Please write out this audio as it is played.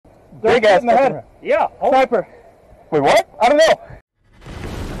Big ass in the head. Yeah. Sniper. Wait, what? I don't know.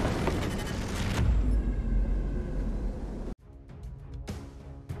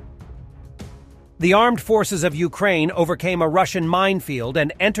 The armed forces of Ukraine overcame a Russian minefield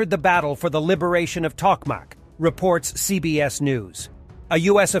and entered the battle for the liberation of Tokmak, reports CBS News. A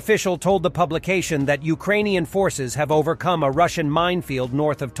U.S. official told the publication that Ukrainian forces have overcome a Russian minefield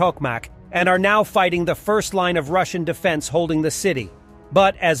north of Tokmak and are now fighting the first line of Russian defense holding the city.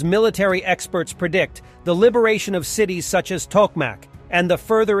 But, as military experts predict, the liberation of cities such as Tokmak and the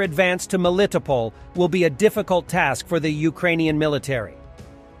further advance to Melitopol will be a difficult task for the Ukrainian military.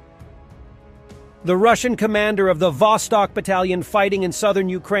 The Russian commander of the Vostok battalion fighting in southern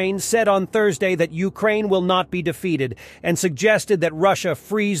Ukraine said on Thursday that Ukraine will not be defeated and suggested that Russia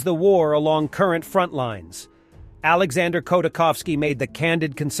freeze the war along current front lines. Alexander Khodakovsky made the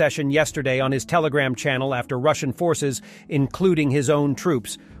candid concession yesterday on his Telegram channel after Russian forces, including his own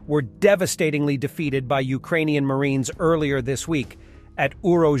troops, were devastatingly defeated by Ukrainian Marines earlier this week at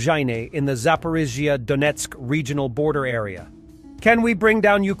Urozhaine in the Zaporizhia-Donetsk regional border area. Can we bring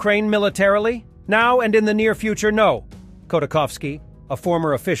down Ukraine militarily? Now and in the near future, no, Khodakovsky, a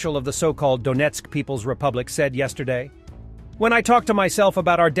former official of the so-called Donetsk People's Republic, said yesterday. When I talk to myself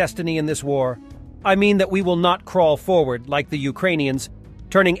about our destiny in this war, I mean that we will not crawl forward like the Ukrainians,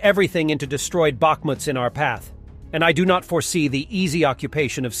 turning everything into destroyed Bakhmuts in our path. And I do not foresee the easy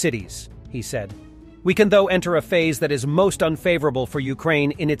occupation of cities, he said. We can though enter a phase that is most unfavorable for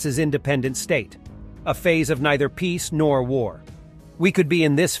Ukraine in its independent state, a phase of neither peace nor war. We could be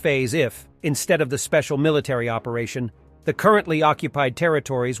in this phase if, instead of the special military operation, the currently occupied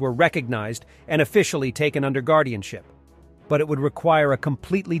territories were recognized and officially taken under guardianship. But it would require a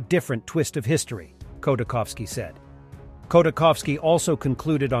completely different twist of history, Khodakovsky said. Khodakovsky also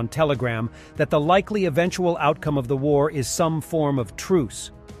concluded on Telegram that the likely eventual outcome of the war is some form of truce.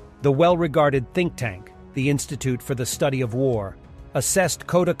 The well-regarded think tank, the Institute for the Study of War, assessed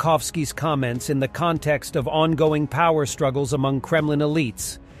Khodakovsky's comments in the context of ongoing power struggles among Kremlin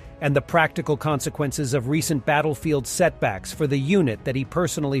elites and the practical consequences of recent battlefield setbacks for the unit that he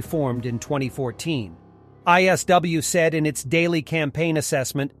personally formed in 2014. ISW said in its daily campaign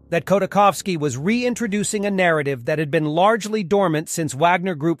assessment that Khodakovsky was reintroducing a narrative that had been largely dormant since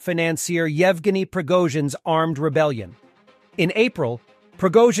Wagner Group financier Yevgeny Prigozhin's armed rebellion. In April,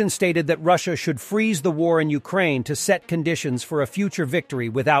 Prigozhin stated that Russia should freeze the war in Ukraine to set conditions for a future victory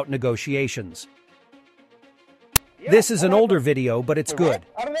without negotiations. This is an older video, but it's good.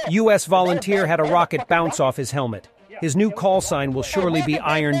 U.S. volunteer had a rocket bounce off his helmet. His new call sign will surely be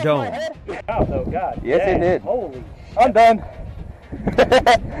Iron Dome. Oh, God. Yes, it did. Holy. I'm done.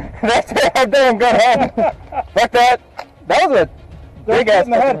 That's it. I'm done. Go ahead. Fuck that. That was a big ass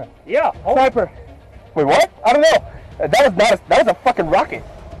in the head. Yeah. Sniper. Wait, what? I don't know. That was a fucking rocket.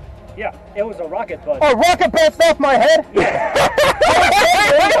 Yeah, it was a rocket, bud. Oh, rocket bounced off my head?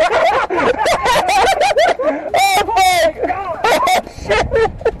 Oh, fuck! Oh, shit!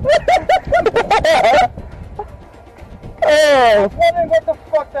 Oh! I was wondering what the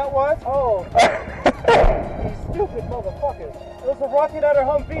fuck that was. Oh. You stupid motherfuckers. It was a rocket at her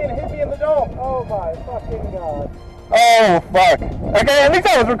Humvee and hit me in the dome. Oh, my fucking God. Oh, fuck. Okay, at least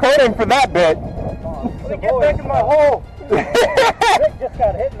I was recording for that bit. Let me get back in my hole. Rick just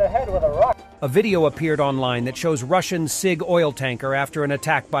got hit in the head with a rock. A video appeared online that shows Russian SIG oil tanker after an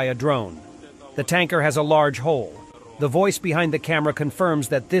attack by a drone. The tanker has a large hole. The voice behind the camera confirms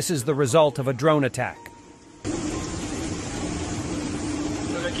that this is the result of a drone attack.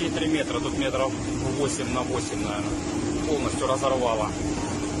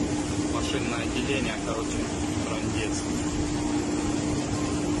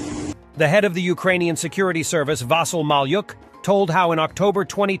 The head of the Ukrainian security service, Vasyl Malyuk, told how in October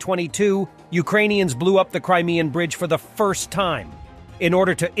 2022, Ukrainians blew up the Crimean Bridge for the first time. In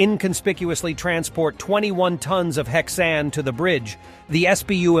order to inconspicuously transport 21 tons of hexane to the bridge, the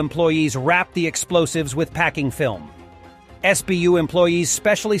SBU employees wrapped the explosives with packing film. SBU employees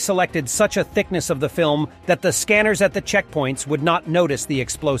specially selected such a thickness of the film that the scanners at the checkpoints would not notice the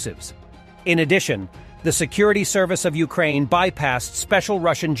explosives. In addition, the security service of Ukraine bypassed special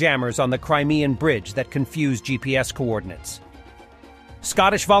Russian jammers on the Crimean Bridge that confused GPS coordinates.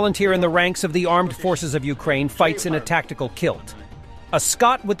 Scottish volunteer in the ranks of the Armed Forces of Ukraine fights in a tactical kilt. A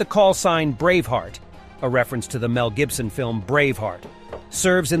Scot with the call sign Braveheart, a reference to the Mel Gibson film Braveheart,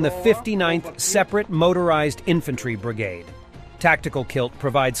 serves in the 59th Separate Motorized Infantry Brigade. Tactical kilt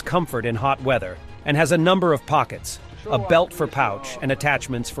provides comfort in hot weather and has a number of pockets, a belt for pouch, and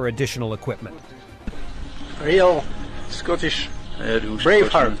attachments for additional equipment. Real Scottish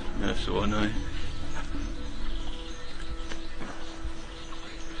Braveheart. Ja, så nej.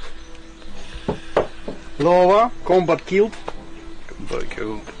 Lava, combat killed. Combat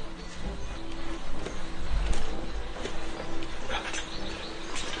killed.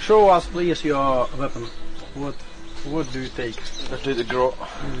 Show us please your weapon. What do you take? I take the grot.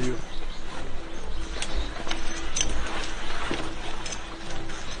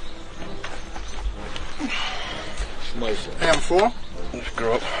 M4. It's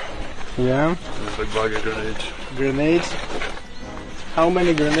grot. Yeah. And a big bag of grenades. Grenades. How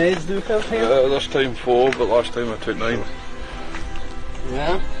many grenades do you have here? This time 4, but last time I took 9.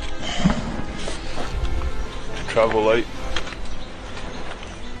 Yeah. Travel light.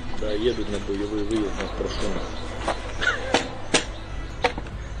 Да, едут на боевой выезд на парашютах.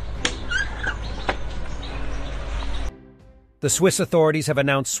 The Swiss authorities have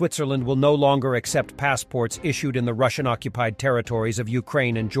announced Switzerland will no longer accept passports issued in the Russian-occupied territories of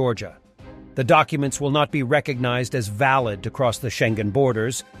Ukraine and Georgia. The documents will not be recognized as valid to cross the Schengen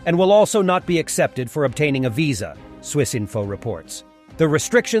borders and will also not be accepted for obtaining a visa, Swiss Info reports. The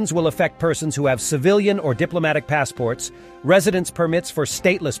restrictions will affect persons who have civilian or diplomatic passports, residence permits for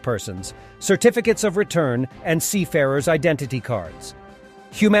stateless persons, certificates of return, and seafarers' identity cards.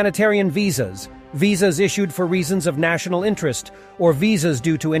 Humanitarian visas, visas issued for reasons of national interest, or visas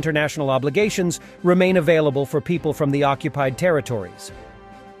due to international obligations remain available for people from the occupied territories.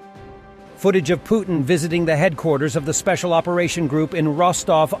 Footage of Putin visiting the headquarters of the Special Operation Group in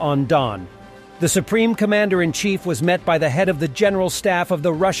Rostov-on-Don. The Supreme Commander-in-Chief was met by the head of the General Staff of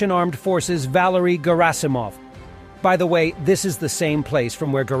the Russian Armed Forces, Valery Gerasimov. By the way, this is the same place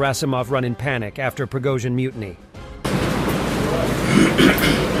from where Gerasimov ran in panic after Prigozhin mutiny.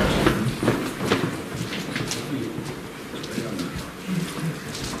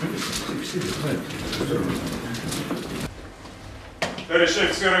 Товарищи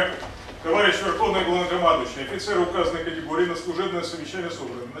офицеры, товарищ Верховный Главнокомандующий, офицеры указанной категории на служебное совещание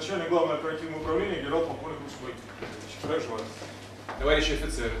собраны. Начальник Главного оперативного управления генерал-полковник Русской. Здравия желаю. Товарищи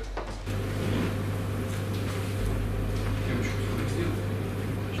офицеры.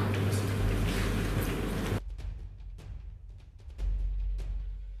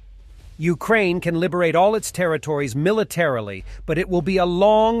 Ukraine can liberate all its territories militarily, but it will be a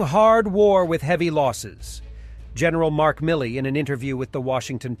long, hard war with heavy losses. General Mark Milley, in an interview with The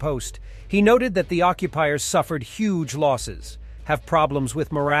Washington Post, he noted that the occupiers suffered huge losses, have problems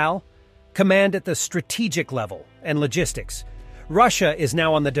with morale, command at the strategic level, and logistics. Russia is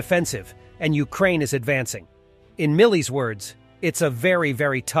now on the defensive, and Ukraine is advancing. In Milley's words, it's a very,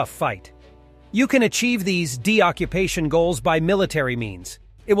 very tough fight. You can achieve these deoccupation goals by military means.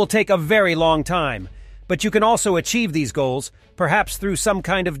 It will take a very long time, but you can also achieve these goals, perhaps through some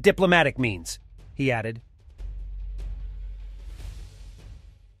kind of diplomatic means, he added.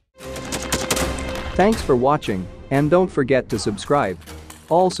 Thanks for watching, and don't forget to subscribe.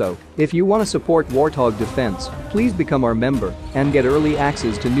 Also, if you want to support Warthog Defense, please become our member and get early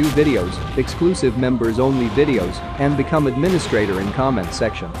access to new videos, exclusive members-only videos, and become administrator in comments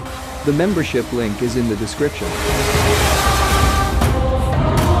section. The membership link is in the description.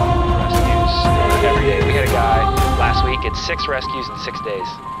 Every day. We had a guy last week, it's 6 rescues in 6 days.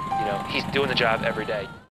 You know, he's doing the job every day.